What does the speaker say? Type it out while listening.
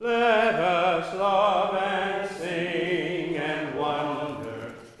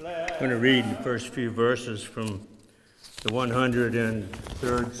I'm going to read the first few verses from the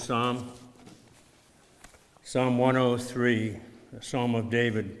 103rd Psalm, Psalm 103, a Psalm of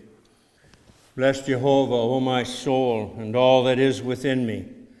David. Bless Jehovah, O my soul, and all that is within me.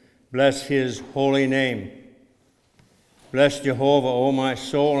 Bless his holy name. Bless Jehovah, O my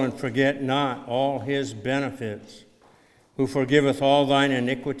soul, and forget not all his benefits, who forgiveth all thine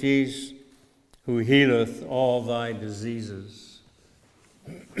iniquities, who healeth all thy diseases.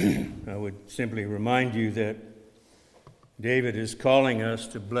 I would simply remind you that David is calling us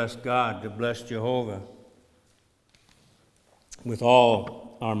to bless God, to bless Jehovah with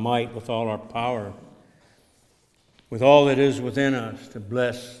all our might, with all our power, with all that is within us, to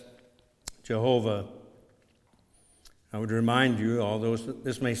bless Jehovah. I would remind you, although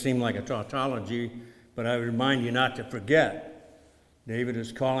this may seem like a tautology, but I would remind you not to forget. David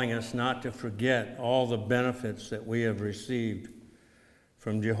is calling us not to forget all the benefits that we have received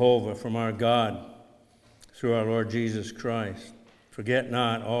from Jehovah, from our God, through our Lord Jesus Christ. Forget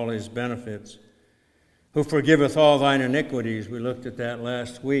not all his benefits. Who forgiveth all thine iniquities. We looked at that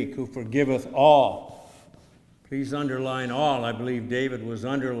last week. Who forgiveth all. Please underline all. I believe David was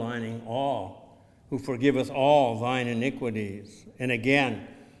underlining all. Who forgiveth all thine iniquities. And again,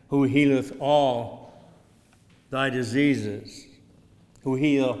 who healeth all thy diseases. Who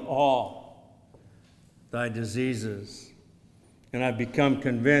healeth all thy diseases. And I've become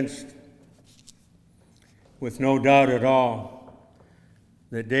convinced, with no doubt at all,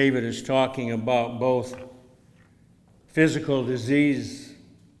 that David is talking about both physical disease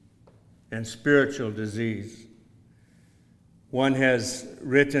and spiritual disease. One has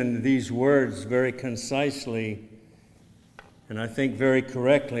written these words very concisely, and I think very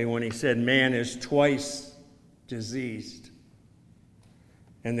correctly, when he said, man is twice diseased,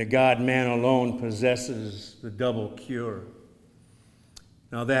 and the God-man alone possesses the double cure.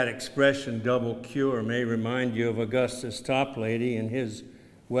 Now that expression, double cure, may remind you of Augustus Toplady and his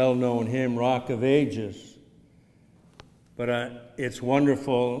well-known hymn, Rock of Ages. But it's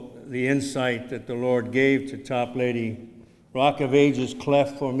wonderful, the insight that the Lord gave to Toplady. Rock of Ages,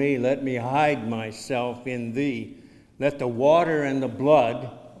 cleft for me, let me hide myself in thee. Let the water and the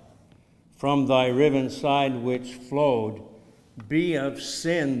blood from thy riven side which flowed be of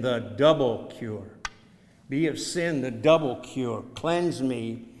sin the double cure. Be of sin the double cure. Cleanse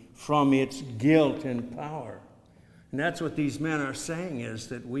me from its guilt and power. And that's what these men are saying, is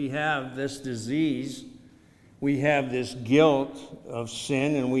that we have this disease, we have this guilt of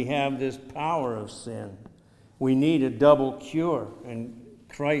sin, and we have this power of sin. We need a double cure, and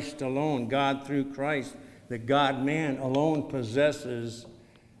Christ alone, God through Christ, the God-man alone possesses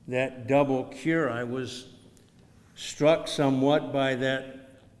that double cure. I was struck somewhat by that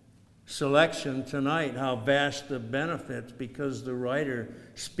selection tonight, how vast the benefits, because the writer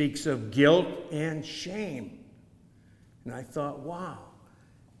speaks of guilt and shame. And I thought, wow,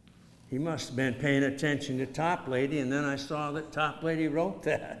 he must have been paying attention to Toplady, and then I saw that Toplady wrote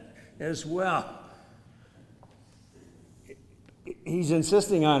that as well. He's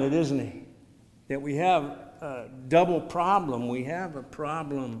insisting on it, isn't he? That we have a double problem. We have a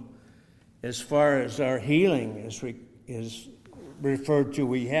problem as far as our healing is referred to.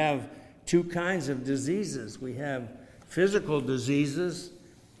 We have two kinds of diseases. We have physical diseases.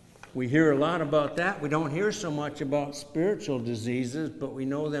 We hear a lot about that. We don't hear so much about spiritual diseases, but we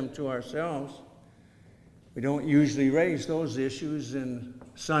know them to ourselves. We don't usually raise those issues in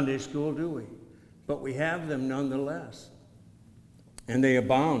Sunday school, do we? But we have them nonetheless. And they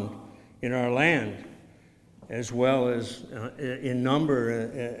abound in our land, as well as in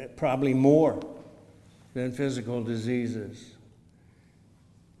number, probably more than physical diseases.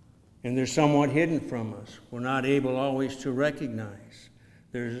 And they're somewhat hidden from us. We're not able always to recognize.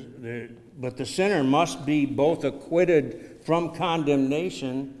 But the sinner must be both acquitted from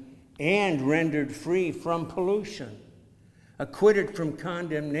condemnation and rendered free from pollution. Acquitted from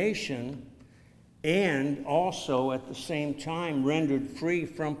condemnation and also at the same time rendered free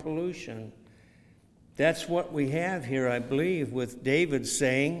from pollution. That's what we have here, I believe, with David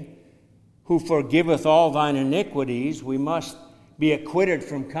saying, who forgiveth all thine iniquities. We must be acquitted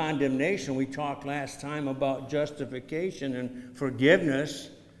from condemnation. We talked last time about justification and forgiveness.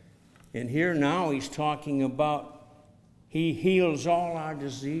 And here now he's talking about he heals all our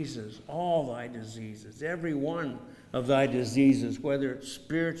diseases, all thy diseases, every one of thy diseases, whether it's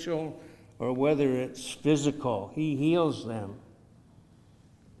spiritual or whether it's physical. He heals them.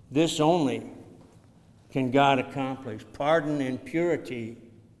 This only can God accomplish. Pardon and purity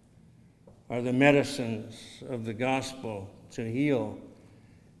are the medicines of the gospel to heal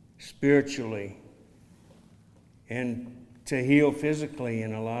spiritually and to heal physically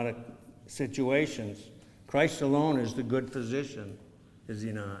in a lot of situations. Christ alone is the good physician, is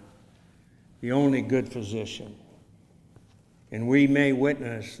he not? The only good physician. And we may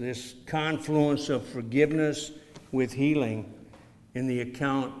witness this confluence of forgiveness with healing in the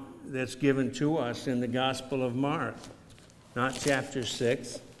account that's given to us in the Gospel of Mark. Not chapter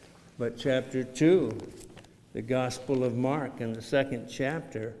 6, but chapter 2, the Gospel of Mark in the 2nd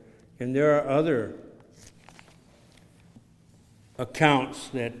chapter. And there are other accounts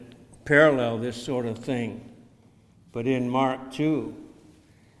that parallel this sort of thing. But in Mark 2,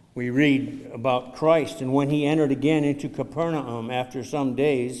 we read about Christ, and when he entered again into Capernaum after some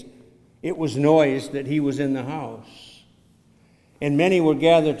days, it was noised that he was in the house. And many were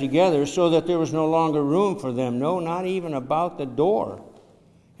gathered together, so that there was no longer room for them, no, not even about the door.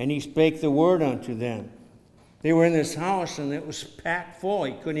 And he spake the word unto them. They were in this house, and it was packed full.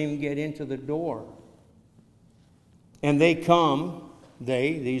 He couldn't even get into the door. And they come,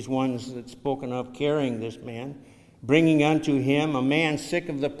 these ones that's spoken of, carrying this man, bringing unto him a man sick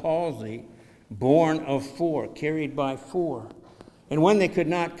of the palsy, born of 4, carried by 4. And when they could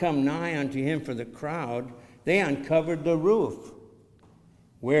not come nigh unto him for the crowd, they uncovered the roof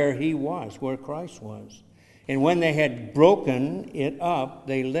where he was, where Christ was. And when they had broken it up,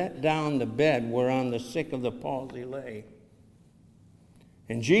 they let down the bed whereon the sick of the palsy lay.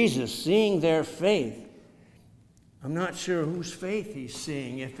 And Jesus, seeing their faith, I'm not sure whose faith he's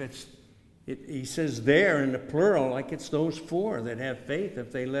seeing. He says there in the plural, like it's those 4 that have faith,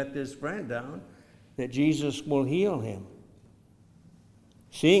 if they let this friend down, that Jesus will heal him.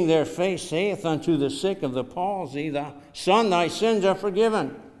 Seeing their faith, saith unto the sick of the palsy, Son, thy sins are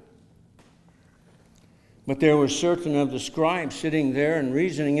forgiven. But there were certain of the scribes sitting there and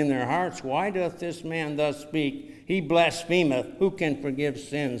reasoning in their hearts, Why doth this man thus speak? He blasphemeth. Who can forgive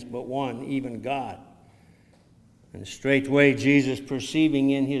sins but one, even God? And straightway Jesus, perceiving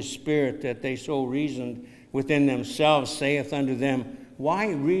in his spirit that they so reasoned within themselves, saith unto them,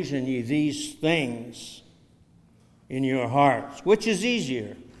 Why reason ye these things in your hearts? Which is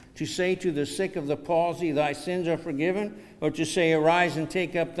easier, to say to the sick of the palsy, Thy sins are forgiven, or to say, Arise and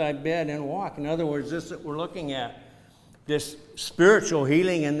take up thy bed and walk? In other words, this that we're looking at, this spiritual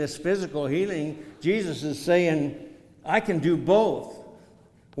healing and this physical healing, Jesus is saying, I can do both.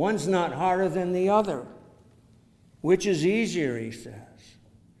 One's not harder than the other. Which is easier, he says.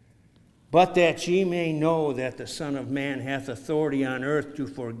 But that ye may know that the Son of Man hath authority on earth to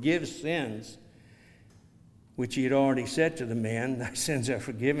forgive sins, which he had already said to the man, Thy sins are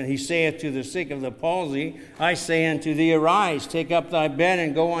forgiven. He saith to the sick of the palsy, I say unto thee, Arise, take up thy bed,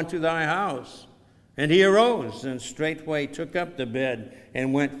 and go unto thy house. And he arose, and straightway took up the bed,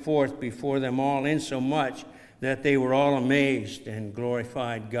 and went forth before them all, insomuch that they were all amazed, and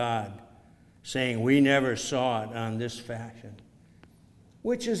glorified God, saying, We never saw it on this fashion.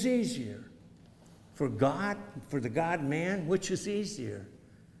 Which is easier? For God, for the God-man, which is easier?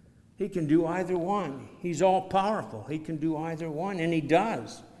 He can do either one. He's all-powerful. He can do either one, and he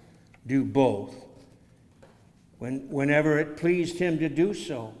does do both whenever it pleased him to do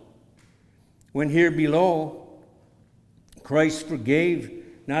so. When here below, Christ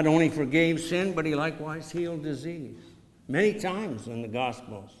not only forgave sin, but he likewise healed disease. Many times in the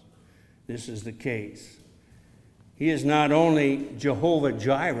Gospels, this is the case. He is not only Jehovah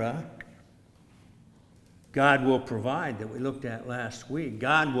Jireh, God will provide, that we looked at last week.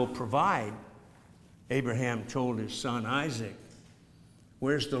 God will provide. Abraham told his son Isaac,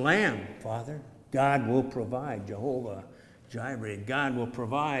 Where's the lamb, Father? God will provide, Jehovah Jireh. God will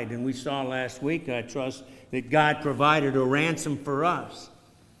provide. And we saw last week, I trust, that God provided a ransom for us.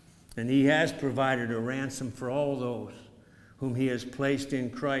 And he has provided a ransom for all those whom he has placed in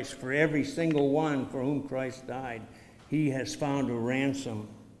Christ. For every single one for whom Christ died, he has found a ransom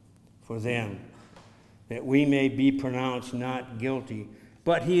for them, that we may be pronounced not guilty.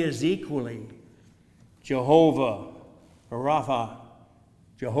 But he is equally Jehovah Rapha,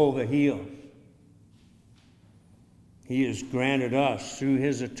 Jehovah heals. He has granted us, through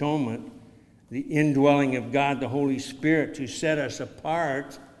his atonement, the indwelling of God the Holy Spirit to set us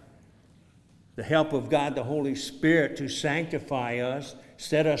apart, the help of God the Holy Spirit to sanctify us,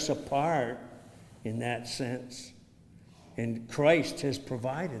 set us apart in that sense. And Christ has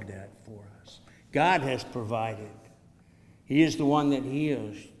provided that for us. God has provided. He is the one that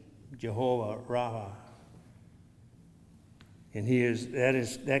heals, Jehovah Rapha. And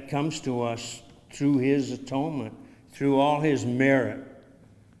that comes to us through his atonement, through all his merit,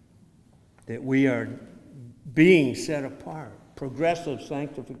 that we are being set apart. Progressive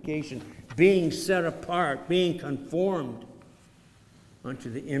sanctification, being set apart, being conformed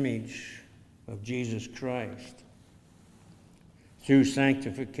unto the image of Jesus Christ. through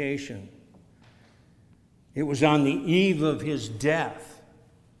sanctification. It was on the eve of his death.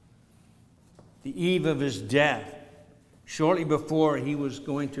 The eve of his death. Shortly before he was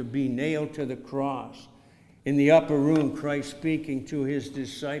going to be nailed to the cross. In the upper room, Christ speaking to his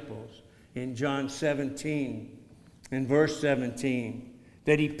disciples in John 17 and verse 17,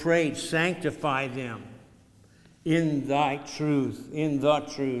 that he prayed, sanctify them in thy truth, in the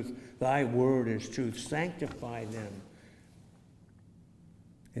truth. Thy word is truth. Sanctify them.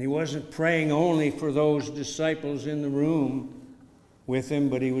 And he wasn't praying only for those disciples in the room with him,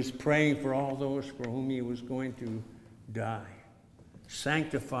 but he was praying for all those for whom he was going to die.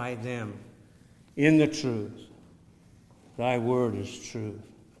 Sanctify them in the truth. Thy word is truth.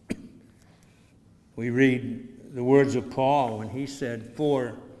 We read the words of Paul when he said,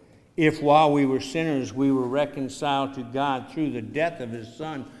 for if while we were sinners we were reconciled to God through the death of his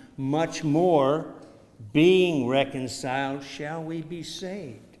Son, much more, being reconciled, shall we be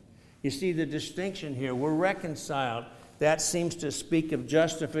saved. You see the distinction here. We're reconciled. That seems to speak of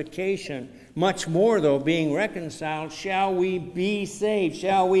justification. Much more, though, being reconciled, shall we be saved?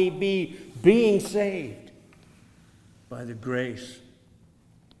 Shall we be being saved by the grace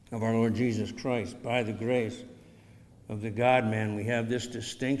of our Lord Jesus Christ, by the grace of the God-man? We have this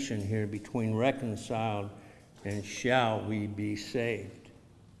distinction here between reconciled and shall we be saved.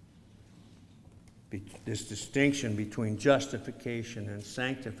 This distinction between justification and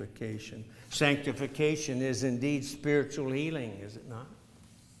sanctification. Sanctification is indeed spiritual healing, is it not?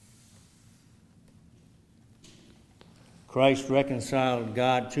 Christ reconciled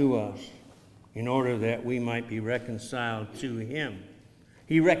God to us in order that we might be reconciled to him.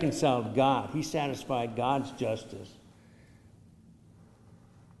 He reconciled God. He satisfied God's justice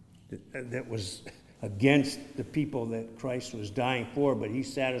that was against the people that Christ was dying for, but he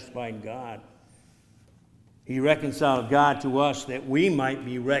satisfied God. He reconciled God to us that we might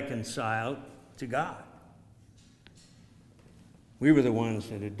be reconciled to God. We were the ones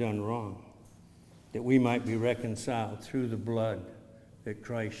that had done wrong, that we might be reconciled through the blood that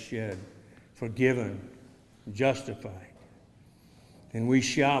Christ shed, forgiven, justified. And we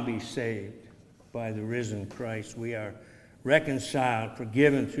shall be saved by the risen Christ. We are reconciled,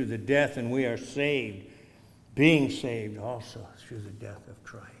 forgiven through the death, and we are saved, being saved also through the death of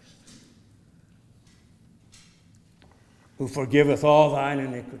Christ. Who forgiveth all thine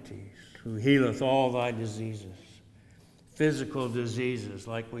iniquities, who healeth all thy diseases. Physical diseases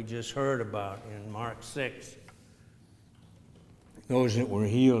like we just heard about in Mark 6. Those that were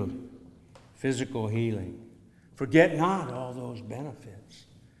healed, physical healing. Forget not all those benefits.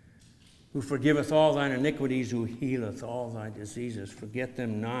 Who forgiveth all thine iniquities, who healeth all thy diseases. Forget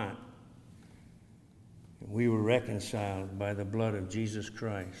them not. We were reconciled by the blood of Jesus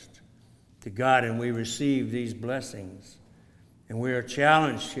Christ to God, and we receive these blessings. And we are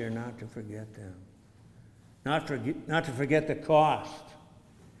challenged here not to forget them. Not to forget the cost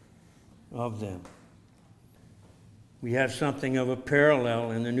of them. We have something of a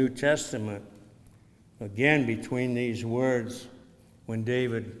parallel in the New Testament, again, between these words when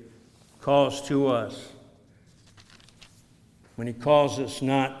David calls to us, when he calls us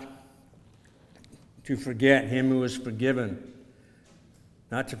not to forget him who is forgiven,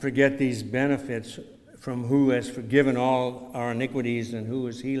 not to forget these benefits from who has forgiven all our iniquities and who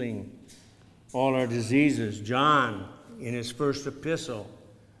is healing all our diseases. John, in his first epistle,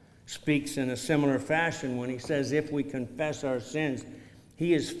 speaks in a similar fashion when he says, if we confess our sins,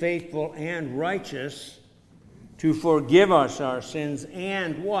 he is faithful and righteous to forgive us our sins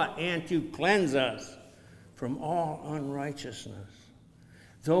and what? And to cleanse us from all unrighteousness.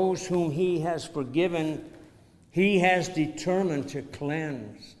 Those whom he has forgiven, he has determined to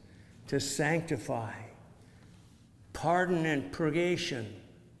cleanse, to sanctify. Pardon and purgation,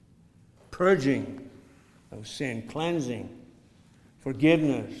 purging of sin, cleansing,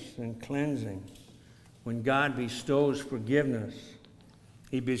 forgiveness and cleansing. When God bestows forgiveness,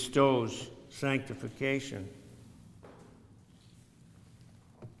 he bestows sanctification.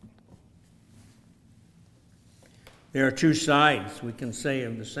 There are two sides, we can say,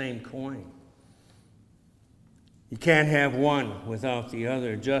 of the same coin. You can't have one without the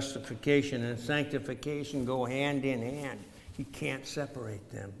other. Justification and sanctification go hand in hand. You can't separate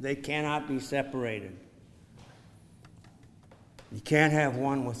them. They cannot be separated. You can't have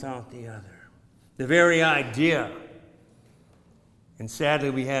one without the other. The very idea, and sadly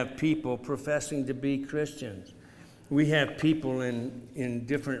we have people professing to be Christians. We have people in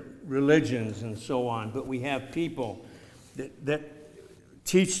different religions and so on, but we have people that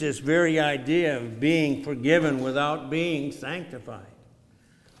teach this very idea of being forgiven without being sanctified.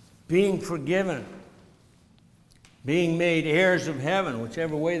 Being forgiven being made heirs of heaven,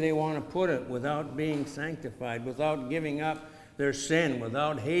 whichever way they want to put it, without being sanctified, without giving up their sin,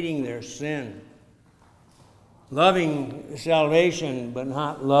 without hating their sin, loving salvation but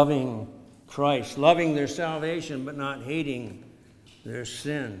not loving Christ, loving their salvation but not hating their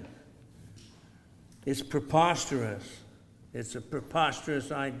sin. It's preposterous. It's a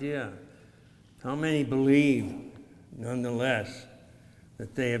preposterous idea. How many believe, nonetheless,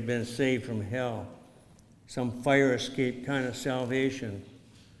 that they have been saved from hell? Some fire escape kind of salvation,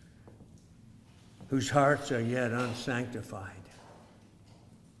 whose hearts are yet unsanctified.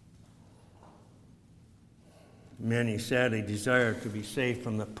 Many sadly desire to be saved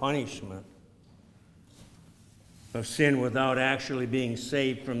from the punishment of sin without actually being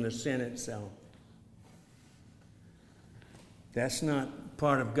saved from the sin itself. That's not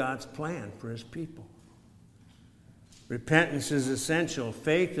part of God's plan for his people. Repentance is essential.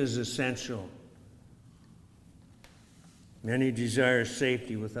 Faith is essential. Many desire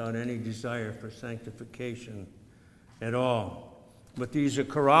safety without any desire for sanctification at all. But these are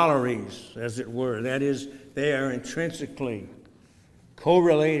corollaries, as it were. That is, they are intrinsically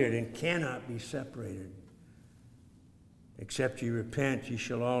correlated and cannot be separated. Except ye repent, ye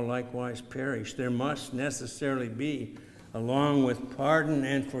shall all likewise perish. There must necessarily be, along with pardon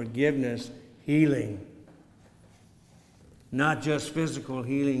and forgiveness, healing. Not just physical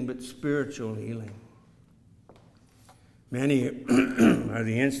healing, but spiritual healing. Many are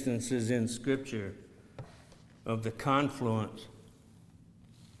the instances in Scripture of the confluence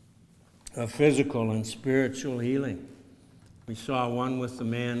of physical and spiritual healing. We saw one with the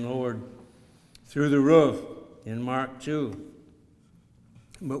man lowered through the roof in Mark 2.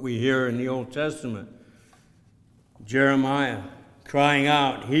 But we hear in the Old Testament Jeremiah crying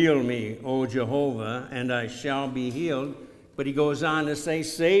out, "Heal me, O Jehovah, and I shall be healed." But he goes on to say,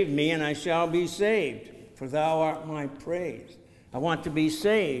 "Save me, and I shall be saved, for thou art my praise." I want to be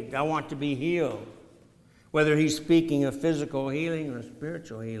saved. I want to be healed. Whether he's speaking of physical healing or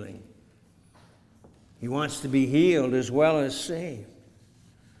spiritual healing, he wants to be healed as well as saved.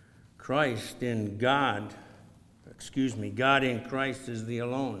 God in Christ is the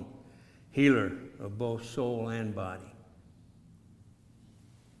alone healer of both soul and body.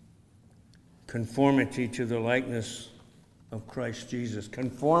 Conformity to the likeness of Christ Jesus.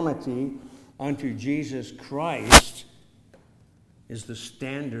 Conformity unto Jesus Christ is the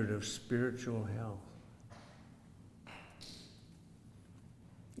standard of spiritual health.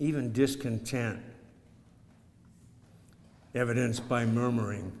 Even discontent, evidenced by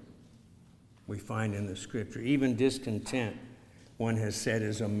murmuring, we find in the Scripture. Even discontent, one has said,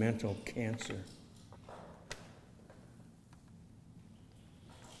 is a mental cancer.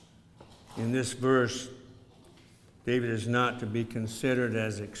 In this verse, David is not to be considered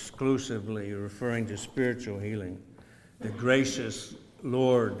as exclusively referring to spiritual healing. The gracious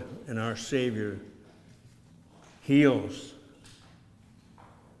Lord and our Savior heals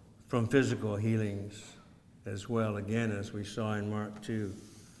from physical healings as well, again, as we saw in Mark 2.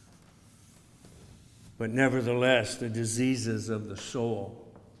 But nevertheless, the diseases of the soul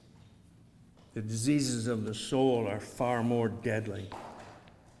are far more deadly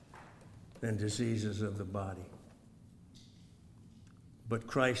than diseases of the body. But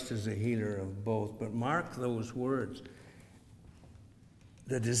Christ is a healer of both. But mark those words.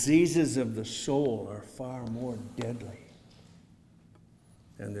 The diseases of the soul are far more deadly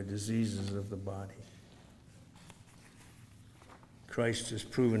than the diseases of the body. Christ has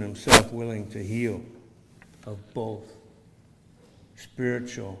proven himself willing to heal of both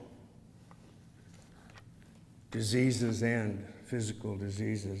spiritual diseases and physical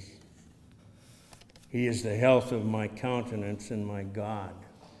diseases. He is the health of my countenance and my God,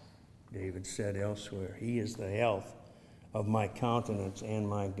 David said elsewhere. He is the health of my countenance and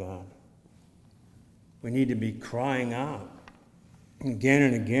my God. We need to be crying out again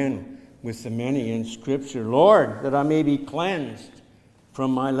and again with the many in Scripture, "Lord, that I may be cleansed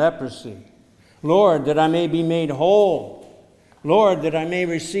from my leprosy. Lord, that I may be made whole. Lord, that I may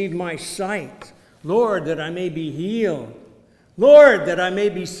receive my sight. Lord, that I may be healed. Lord, that I may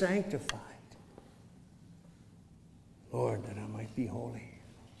be sanctified. Lord, that I might be holy."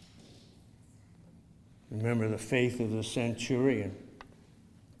 Remember the faith of the centurion,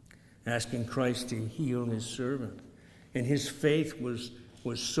 asking Christ to heal his servant. And his faith was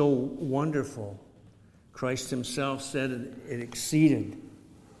so wonderful. Christ himself said it exceeded.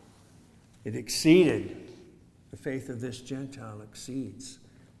 The faith of this Gentile exceeds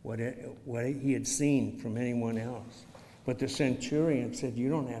what he had seen from anyone else. But the centurion said, "You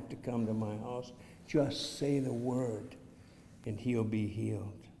don't have to come to my house. Just say the word, and he'll be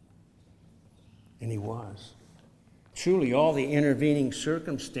healed." And he was. truly all the intervening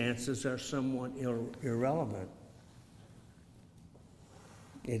circumstances are somewhat irrelevant.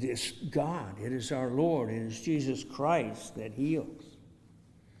 It is God, it is our Lord, it is Jesus Christ that heals.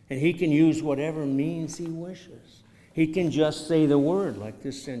 And he can use whatever means he wishes. He can just say the word, like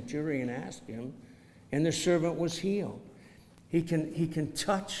this centurion asked him, and the servant was healed. He can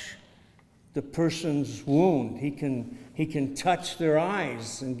touch the person's wound. He can touch their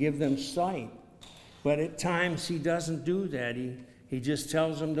eyes and give them sight. But at times he doesn't do that. He just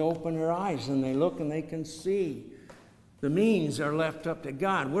tells them to open their eyes, and they look and they can see. The means are left up to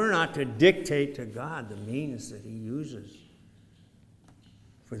God. We're not to dictate to God the means that he uses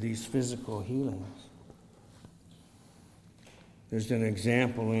for these physical healings. There's an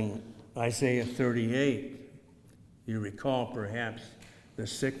example in Isaiah 38. You recall perhaps the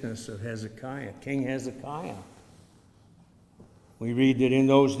sickness of Hezekiah, King Hezekiah. We read that in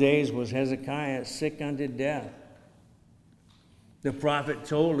those days was Hezekiah sick unto death. The prophet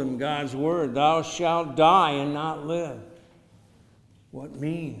told him God's word, thou shalt die and not live. What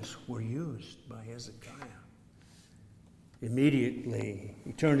means were used by Hezekiah? Immediately,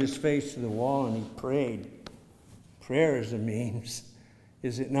 he turned his face to the wall and he prayed. Prayer is a means,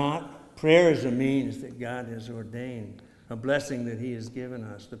 is it not? Prayer is a means that God has ordained, a blessing that he has given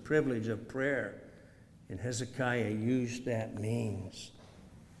us, the privilege of prayer. And Hezekiah used that means.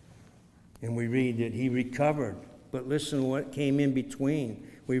 And we read that he recovered. But listen to what came in between.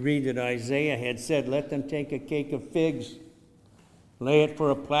 We read that Isaiah had said, let them take a cake of figs, lay it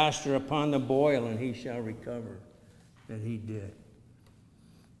for a plaster upon the boil, and he shall recover. And he did.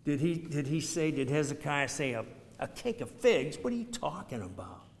 Did Hezekiah say, a cake of figs? What are you talking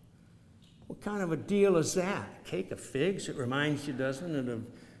about? What kind of a deal is that? A cake of figs? It reminds you, doesn't it,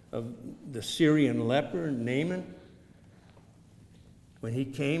 of the Syrian leper, Naaman? When he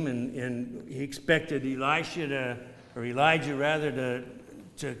came and he expected Elijah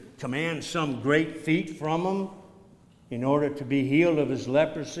to command some great feat from him in order to be healed of his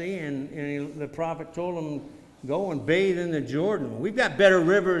leprosy. And the prophet told him, go and bathe in the Jordan. We've got better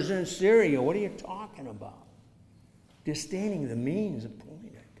rivers in Syria. What are you talking about? Disdaining the means appointed.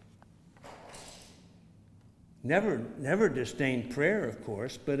 Never disdain prayer, of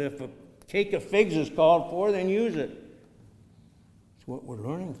course, but if a cake of figs is called for, then use it. It's what we're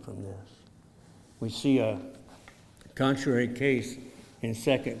learning from this. We see a contrary case in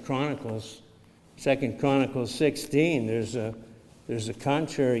 2 Chronicles 16. There's a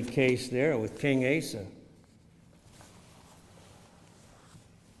contrary case there with King Asa.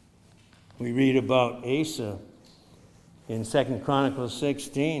 We read about Asa in 2 Chronicles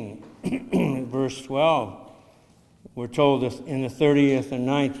 16, verse 12. We're told that in the 30th and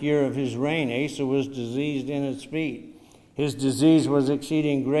 9th year of his reign, Asa was diseased in his feet. His disease was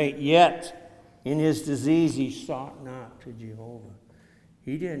exceeding great, yet in his disease he sought not to Jehovah.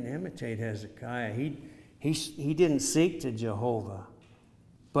 He didn't imitate Hezekiah. He didn't seek to Jehovah,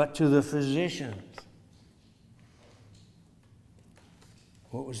 but to the physicians.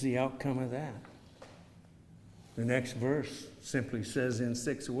 What was the outcome of that? The next verse simply says in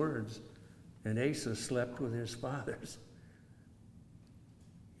 6 words, and Asa slept with his fathers.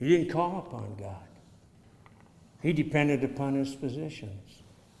 He didn't call upon God. He depended upon his physicians,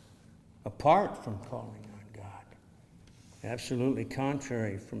 apart from calling on God. Absolutely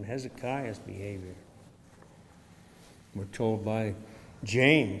contrary from Hezekiah's behavior. We're told by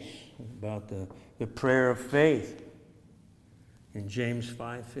James about the prayer of faith in James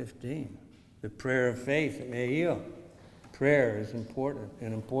 5:15. The prayer of faith that may heal. Prayer is important,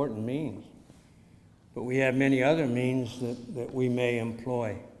 an important means. But we have many other means that we may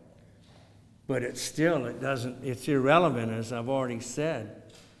employ. But it's irrelevant, as I've already said.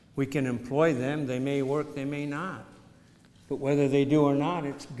 We can employ them, they may work, they may not. But whether they do or not,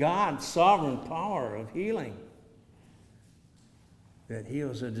 it's God's sovereign power of healing that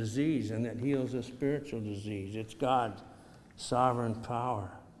heals a disease and that heals a spiritual disease. It's God's sovereign power.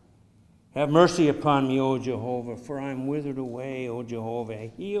 Have mercy upon me, O Jehovah, for I am withered away, O Jehovah.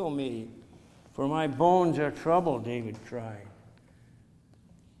 Heal me, for my bones are troubled, David cried.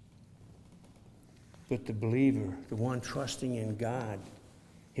 But the believer, the one trusting in God,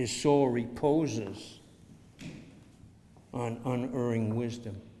 his soul reposes on unerring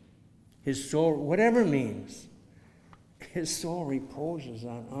wisdom. His soul, whatever means, his soul reposes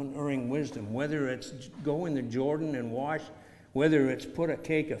on unerring wisdom. Whether it's go in the Jordan and wash, whether it's put a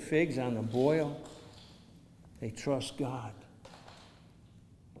cake of figs on the boil, they trust God.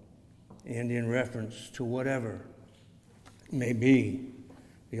 And in reference to whatever may be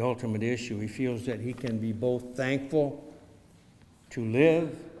the ultimate issue, he feels that he can be both thankful to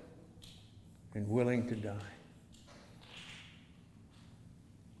live and willing to die.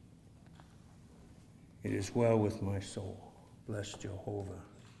 It is well with my soul. Bless Jehovah.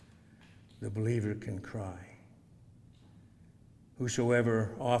 The believer can cry.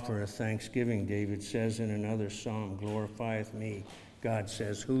 Whosoever offereth thanksgiving, David says in another psalm, glorifieth me. God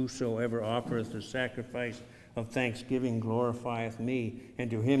says, whosoever offereth the sacrifice of thanksgiving glorifieth me,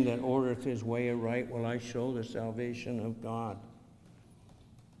 and to him that ordereth his way aright will I show the salvation of God.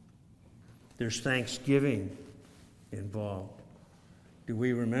 There's thanksgiving involved. Do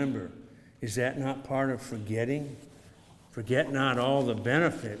we remember? Is that not part of forgetting? Forget not all the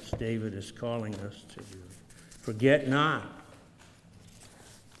benefits David is calling us to do. Forget not.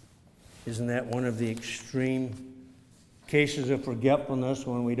 Isn't that one of the extreme cases of forgetfulness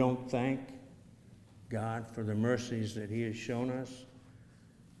when we don't thank God for the mercies that he has shown us?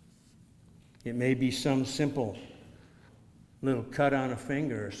 It may be some simple little cut on a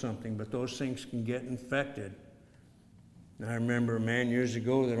finger or something, but those things can get infected. And I remember a man years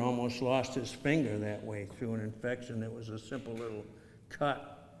ago that almost lost his finger that way through an infection that was a simple little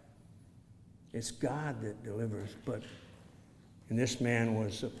cut. It's God that delivers, and this man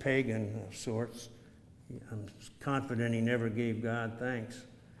was a pagan of sorts. I'm confident he never gave God thanks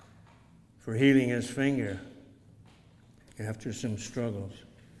for healing his finger after some struggles.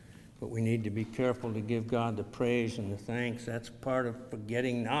 But we need to be careful to give God the praise and the thanks. That's part of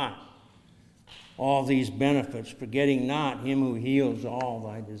forgetting not all these benefits, forgetting not him who heals all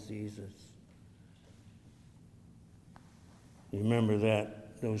thy diseases. You remember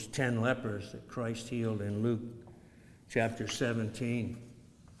those 10 lepers that Christ healed in Luke chapter 17.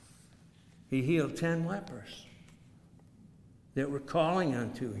 He healed 10 lepers that were calling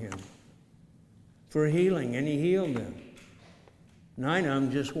unto him for healing, and he healed them. 9 of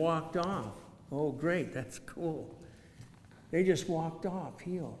them just walked off. Oh, great, that's cool. They just walked off,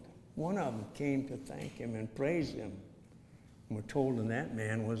 healed. One of them came to thank him and praise him. And we're told that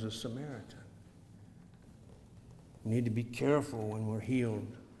man was a Samaritan. We need to be careful when we're healed.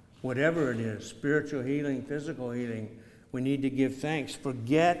 Whatever it is, spiritual healing, physical healing, we need to give thanks.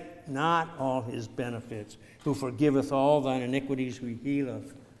 Forget not all his benefits, who forgiveth all thine iniquities, who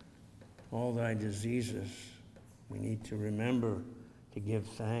healeth all thy diseases. We need to remember to give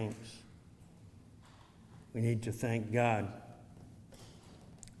thanks. We need to thank God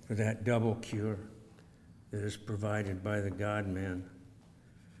for that double cure that is provided by the God-man.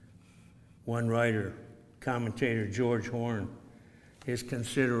 One writer, commentator George Horne, his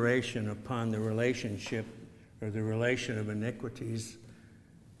consideration upon the relationship or the relation of iniquities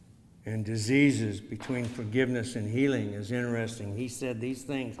and diseases between forgiveness and healing is interesting. He said these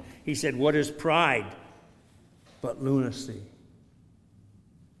things. He said, what is pride but lunacy?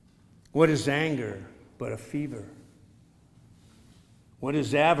 What is anger but a fever? What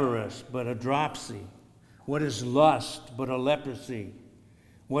is avarice but a dropsy? What is lust but a leprosy?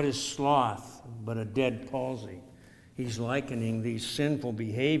 What is sloth but a dead palsy? He's likening these sinful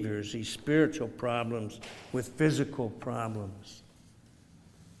behaviors, these spiritual problems, with physical problems,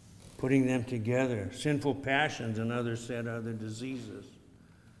 putting them together. Sinful passions, and others said, are the diseases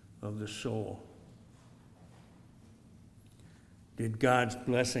of the soul. Did God's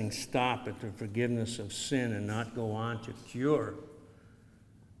blessing stop at the forgiveness of sin and not go on to cure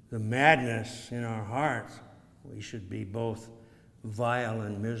the madness in our hearts? We should be both vile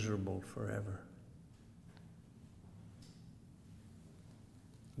and miserable forever.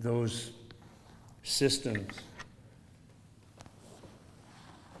 Those systems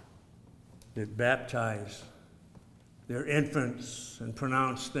that baptize their infants and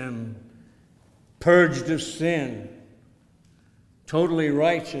pronounce them purged of sin, totally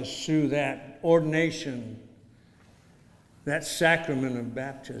righteous through that ordination, that sacrament of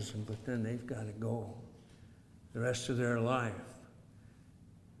baptism, but then they've got to go the rest of their life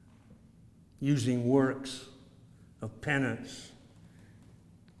using works of penance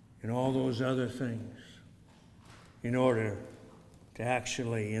and all those other things in order to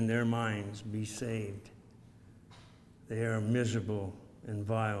actually, in their minds, be saved. They are miserable and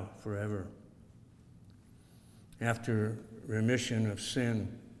vile forever. After remission of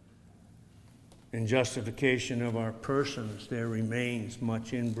sin and justification of our persons, there remains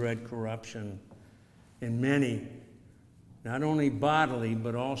much inbred corruption in many, not only bodily,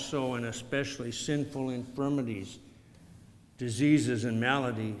 but also and especially sinful infirmities, diseases and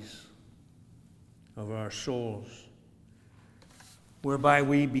maladies of our souls, whereby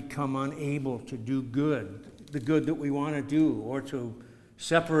we become unable to do good, the good that we want to do, or to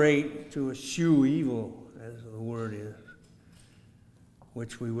separate, to eschew evil, as the word is,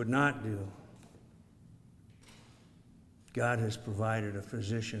 which we would not do. God has provided a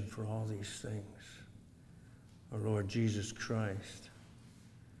physician for all these things, our Lord Jesus Christ.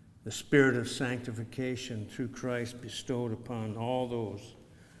 the spirit of sanctification through Christ bestowed upon all those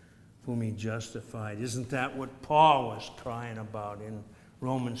whom he justified. Isn't that what Paul was crying about in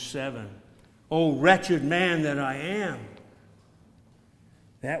Romans 7? Oh, wretched man that I am!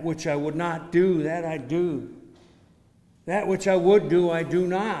 That which I would not do, that I do. That which I would do, I do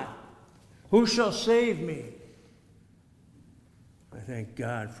not. Who shall save me? I thank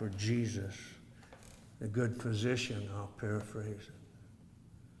God for Jesus, the good physician, I'll paraphrase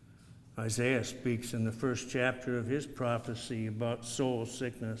it. Isaiah speaks in the first chapter of his prophecy about soul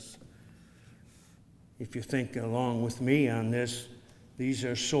sickness. If you think along with me on this, these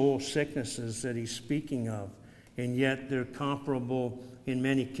are soul sicknesses that he's speaking of, and yet they're comparable in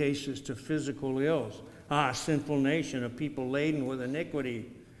many cases to physical ills. Sinful nation, a people laden with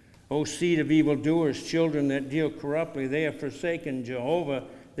iniquity. O seed of evildoers, children that deal corruptly, they have forsaken Jehovah.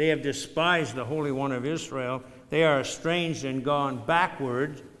 They have despised the Holy One of Israel. They are estranged and gone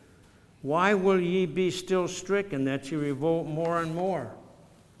backward. Why will ye be still stricken, that ye revolt more and more?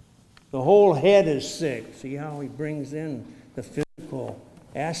 The whole head is sick. See how he brings in the physical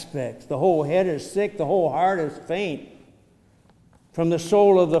aspects. The whole head is sick. The whole heart is faint. From the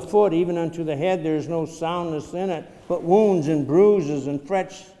sole of the foot even unto the head there is no soundness in it, but wounds and bruises and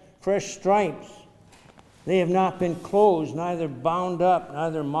fresh stripes. They have not been closed, neither bound up,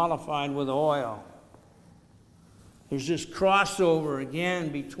 neither mollified with oil. There's this crossover again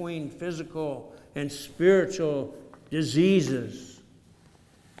between physical and spiritual diseases.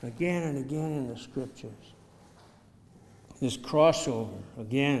 Again and again in the Scriptures. This crossover,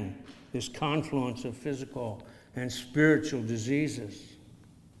 again, this confluence of physical and spiritual diseases.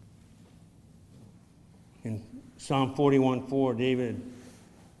 In Psalm 41:4, David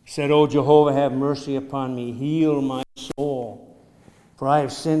said, O Jehovah, have mercy upon me, heal my soul, for I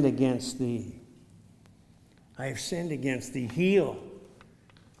have sinned against thee. I have sinned against thee. Heal.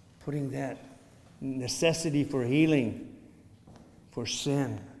 Putting that necessity for healing for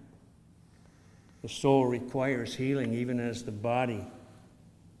sin. The soul requires healing even as the body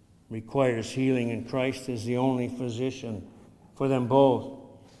requires healing, and Christ is the only physician for them both.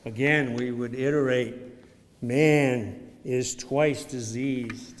 Again, we would iterate, man is twice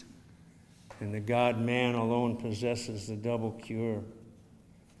diseased, and the God-man alone possesses the double cure.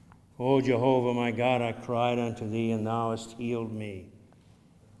 O Jehovah, my God, I cried unto thee, and thou hast healed me.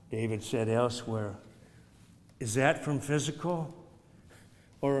 David said elsewhere. Is that from physical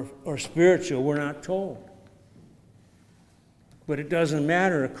or spiritual? We're not told. But it doesn't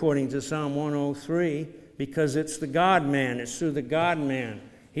matter according to Psalm 103, because it's the God-man. It's through the God-man.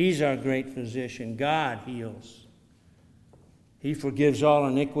 He's our great physician. God heals. He forgives all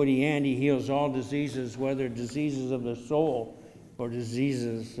iniquity, and he heals all diseases, whether diseases of the soul or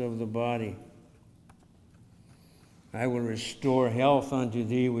diseases of the body. I will restore health unto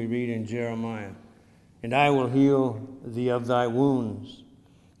thee, we read in Jeremiah, and I will heal thee of thy wounds.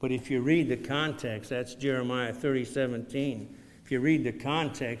 But if you read the context, that's Jeremiah 30:17. If you read the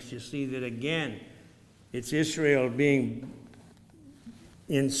context, you see that again, it's Israel being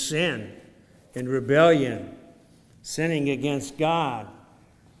in sin, in rebellion, sinning against God.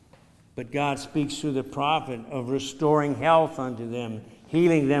 But God speaks through the prophet of restoring health unto them,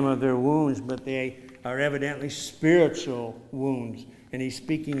 healing them of their wounds, but they are evidently spiritual wounds. And he's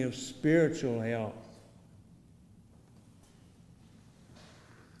speaking of spiritual health.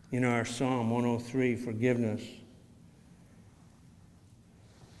 In our Psalm 103, forgiveness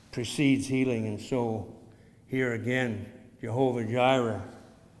precedes healing, and so here again, Jehovah Jireh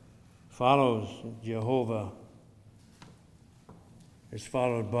follows Jehovah, is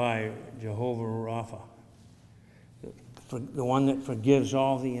followed by Jehovah Rapha. The one that forgives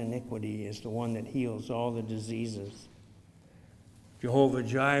all the iniquity is the one that heals all the diseases. Jehovah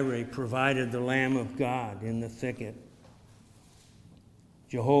Jireh provided the Lamb of God in the thicket.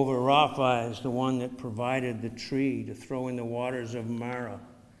 Jehovah Rapha is the one that provided the tree to throw in the waters of Marah.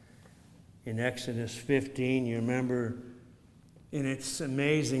 In Exodus 15, you remember, and it's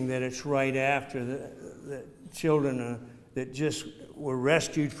amazing that it's right after the children that just were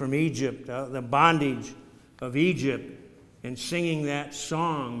rescued from Egypt, the bondage of Egypt, and singing that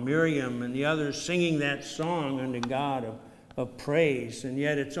song, Miriam and the others singing that song unto God of praise. And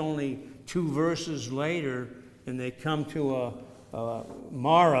yet it's only 2 verses later, and they come to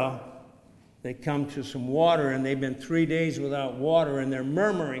Marah. They come to some water, and they've been 3 days without water, and they're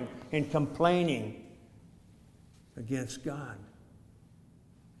murmuring and complaining against God.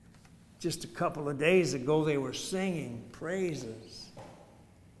 Just a couple of days ago, they were singing praises.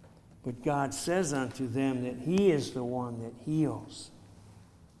 But God says unto them that he is the one that heals.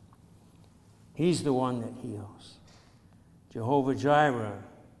 He's the one that heals. Jehovah Jireh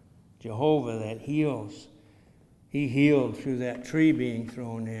Jehovah that heals. He healed through that tree being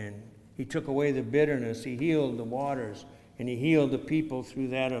thrown in. He took away the bitterness. He healed the waters. And he healed the people through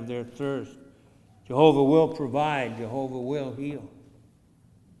that of their thirst. Jehovah will provide. Jehovah will heal.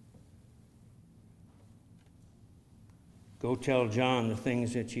 Go tell John the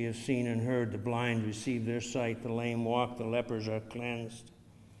things that ye have seen and heard. The blind receive their sight. The lame walk. The lepers are cleansed.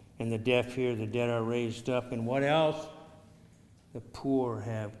 And the deaf hear. The dead are raised up. And what else? The poor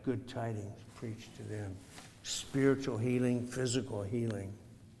have good tidings preached to them. Spiritual healing, physical healing.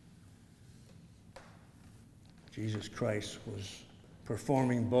 Jesus Christ was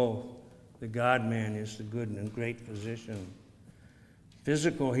performing both. The God-man is the good and great physician.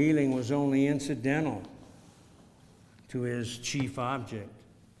 Physical healing was only incidental to his chief object.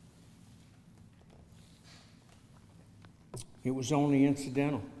 It was only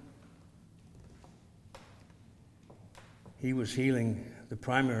incidental. He was healing, the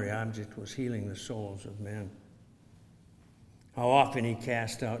primary object was healing the souls of men. How often he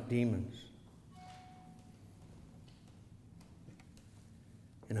cast out demons.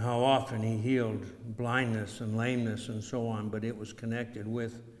 And how often he healed blindness and lameness and so on, but it was connected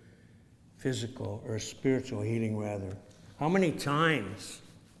with physical or spiritual healing rather. How many times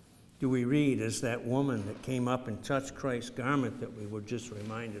do we read as that woman that came up and touched Christ's garment that we were just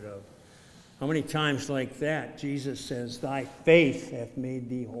reminded of? How many times like that Jesus says, thy faith hath made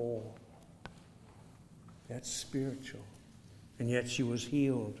thee whole. That's spiritual. And yet she was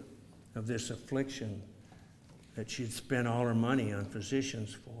healed of this affliction that she'd spent all her money on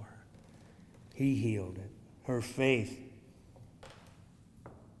physicians for. He healed it. Her faith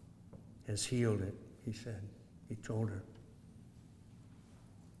has healed it, he said. He told her.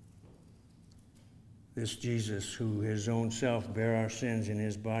 This Jesus, who his own self bare our sins in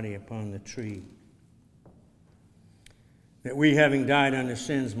his body upon the tree, that we, having died unto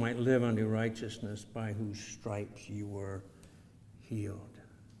sins, might live unto righteousness, by whose stripes you were healed.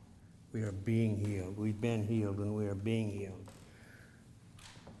 We are being healed. We've been healed and we are being healed.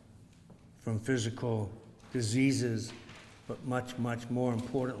 From physical diseases, but much, much more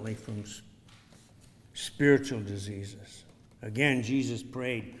importantly from spiritual diseases. Again, Jesus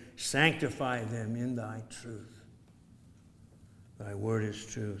prayed, sanctify them in thy truth. Thy word is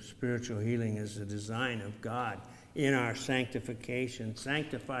true. Spiritual healing is the design of God in our sanctification.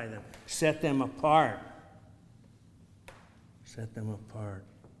 Sanctify them. Set them apart. Set them apart.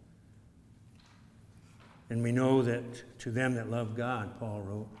 And we know that to them that love God, Paul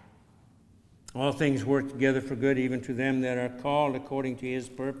wrote, all things work together for good, even to them that are called according to his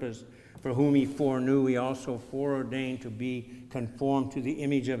purpose, for whom he foreknew, he also foreordained to be conformed to the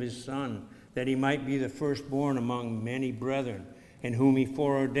image of his Son, that he might be the firstborn among many brethren. And whom he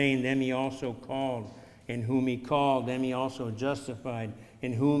foreordained, them he also called. And whom he called, them he also justified.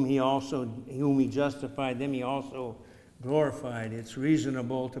 And whom he justified, them he also glorified. It's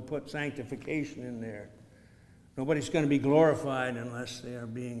reasonable to put sanctification in there. Nobody's going to be glorified unless they are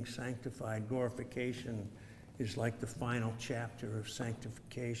being sanctified. Glorification is like the final chapter of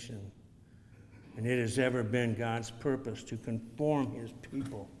sanctification. And it has ever been God's purpose to conform his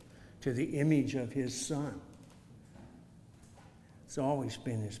people to the image of his Son. It's always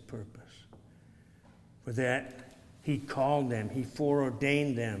been his purpose. For that, he called them, he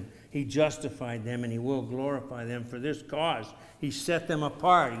foreordained them, he justified them, and he will glorify them. For this cause, he set them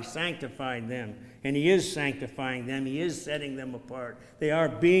apart, he sanctified them, and he is sanctifying them, he is setting them apart. They are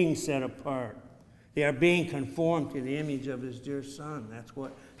being set apart. They are being conformed to the image of his dear Son. That's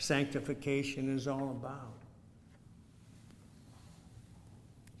what sanctification is all about.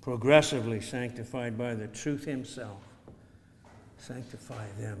 Progressively sanctified by the truth himself. Sanctify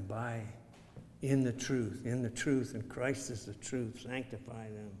them in the truth, and Christ is the truth. Sanctify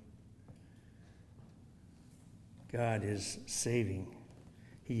them. God is saving.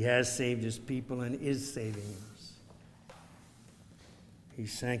 He has saved his people and is saving us.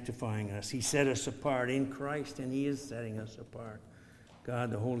 He's sanctifying us. He set us apart in Christ, and he is setting us apart.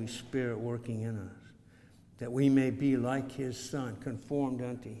 God, the Holy Spirit, working in us, that we may be like his Son, conformed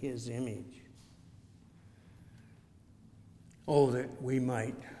unto his image. Oh, that we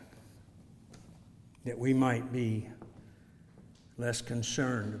might be less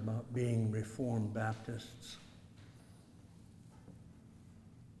concerned about being Reformed Baptists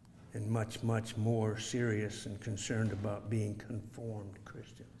and much, much more serious and concerned about being conformed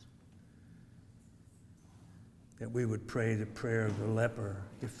Christians. That we would pray the prayer of the leper,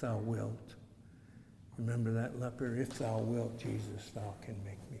 if thou wilt. Remember that leper? If thou wilt, Jesus, thou can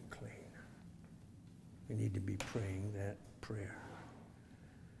make me clean. We need to be praying that prayer.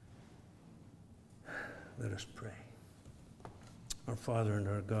 Let us pray. Our Father and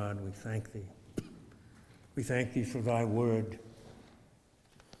our God, we thank thee. We thank thee for thy word.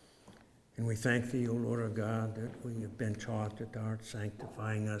 And we thank thee, O Lord our God, that we have been taught that thou art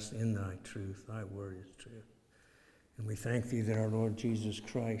sanctifying us in thy truth. Thy word is truth. And we thank thee that our Lord Jesus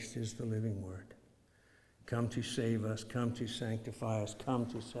Christ is the living word. Come to save us, come to sanctify us, come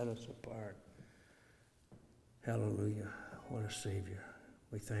to set us apart. Hallelujah. What a Savior.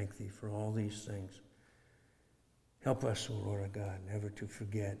 We thank thee for all these things. Help us, O Lord our God, never to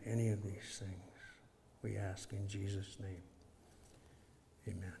forget any of these things. We ask in Jesus' name.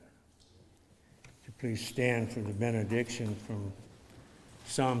 Amen. So please stand for the benediction from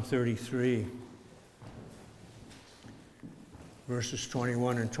Psalm 33, verses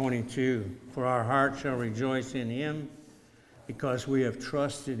 21 and 22. For our heart shall rejoice in him, because we have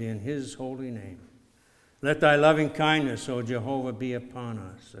trusted in his holy name. Let thy loving kindness, O Jehovah, be upon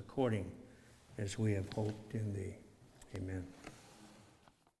us, according as we have hoped in thee. Amen.